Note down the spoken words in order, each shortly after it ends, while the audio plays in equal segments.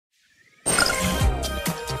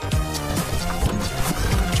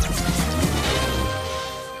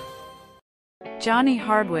Johnny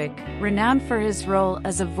Hardwick, renowned for his role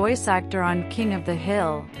as a voice actor on King of the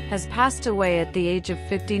Hill, has passed away at the age of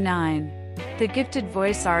 59. The gifted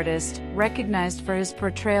voice artist, recognized for his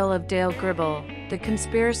portrayal of Dale Gribble, the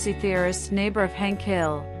conspiracy theorist neighbor of Hank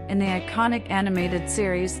Hill, in the iconic animated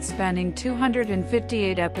series spanning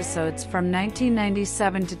 258 episodes from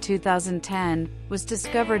 1997 to 2010, was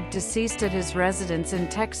discovered deceased at his residence in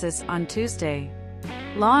Texas on Tuesday.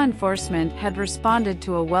 Law enforcement had responded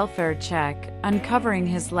to a welfare check, uncovering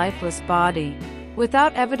his lifeless body.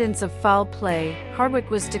 Without evidence of foul play, Hardwick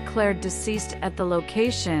was declared deceased at the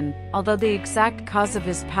location, although the exact cause of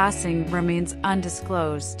his passing remains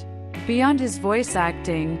undisclosed. Beyond his voice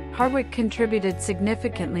acting, Hardwick contributed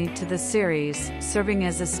significantly to the series, serving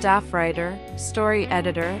as a staff writer, story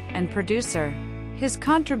editor, and producer. His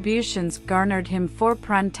contributions garnered him 4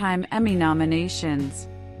 Prime Time Emmy nominations.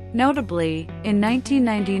 Notably, in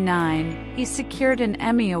 1999, he secured an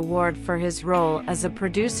Emmy Award for his role as a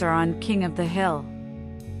producer on King of the Hill.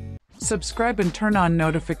 Subscribe and turn on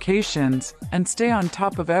notifications, and stay on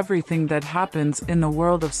top of everything that happens in the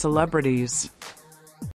world of celebrities.